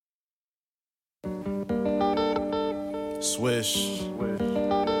Swish,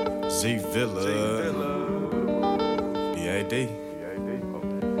 Z Villa, BAD.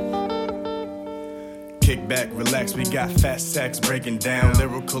 Kick back, relax, we got fast sacks breaking down.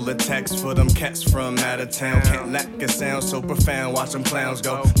 Lyrical attacks for them cats from out of town. Can't lack a sound so profound, watch them clowns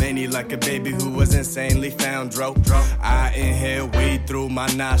go. Many like a baby who was insanely found, dro. I inhale weed through my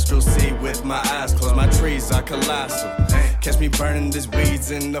nostrils, see with my eyes closed. My trees are colossal. Catch me burning these weeds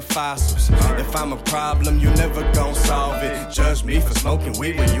in the fossils. If I'm a problem, you never gon' solve it. Judge me for smoking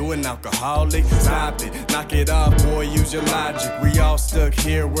weed when you an alcoholic. Stop it, knock it off, boy, use your logic. We all stuck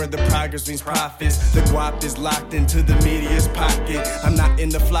here where the progress means profits. The guap is locked into the media's pocket. I'm not in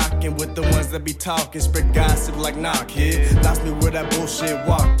the flocking with the ones that be talking. Spread gossip like nah, kid. Lost me where that bullshit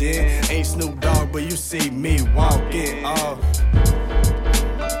walked in. Ain't Snoop Dogg, but you see me walking. Oh,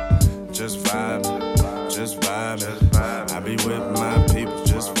 just vibing, just vibing. I be with my people,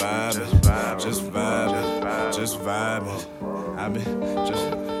 just vibing, just vibing, just vibing. I be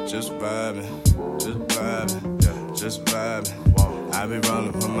just vibing, just vibing, just vibing. I be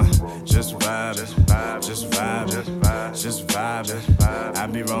rolling with my just vibing, just vibing, just vibing. I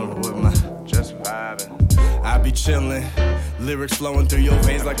be rolling with my just vibing. I be chillin', lyrics flowing through your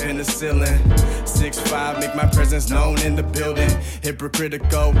veins like penicillin. 6'5", make my presence known in the building.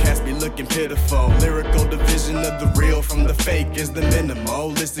 Hypocritical, cats be looking pitiful. Lyrical division of the real from the fake is the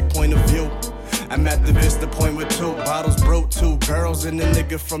minimalistic point of view. I'm at the Vista Point with 2 bottles broke, 2 girls and a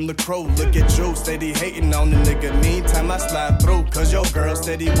nigga from the crew. Look at you, steady hating on the nigga. Meantime I slide through, cause your girl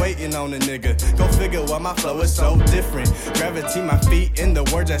steady waiting on the nigga. Go figure why my flow is so different. Gravity my feet in the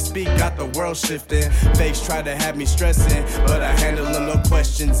words I speak, got the world shifting. Fakes try to have me stressing, but I handle them no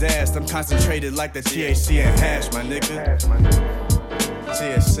questions asked. I'm concentrated like the THC and hash, my nigga.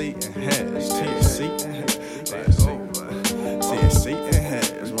 THC and hash, THC and hash, THC and hash.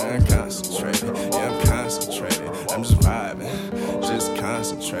 I'm concentrated, yeah, I'm concentrated. I'm just vibing, just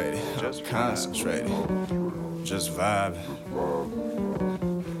concentrated, just concentrated, just vibing,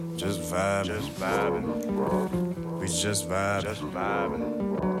 just vibing, just vibing. We just vibing, just vibing.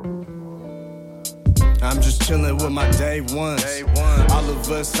 I'm just chillin' with my day ones. All of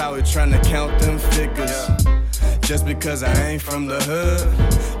us out here tryna count them figures. Just because I ain't from the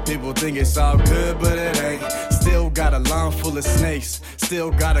hood, people think it's all good, but it ain't. Still got a lawn full of snakes.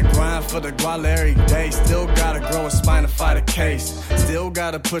 Still gotta grind for the guala every day. Still gotta grow a spine to fight a case. Still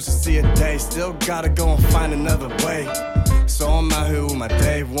gotta push to see a day. Still gotta go and find another way. So I'm out here with my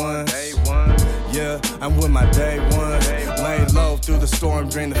day ones. Yeah, I'm with my day ones. Lay low through the storm,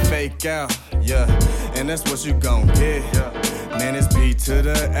 drain the fake out. Yeah, and that's what you gon' get. Man, it's B to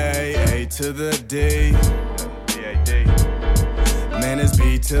the A to the D. Man, it's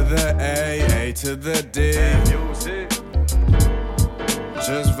B to the A to the D.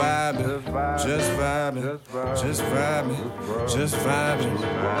 Just vibing, just vibing, just vibing, just vibing,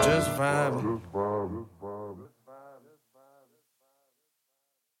 just vibing.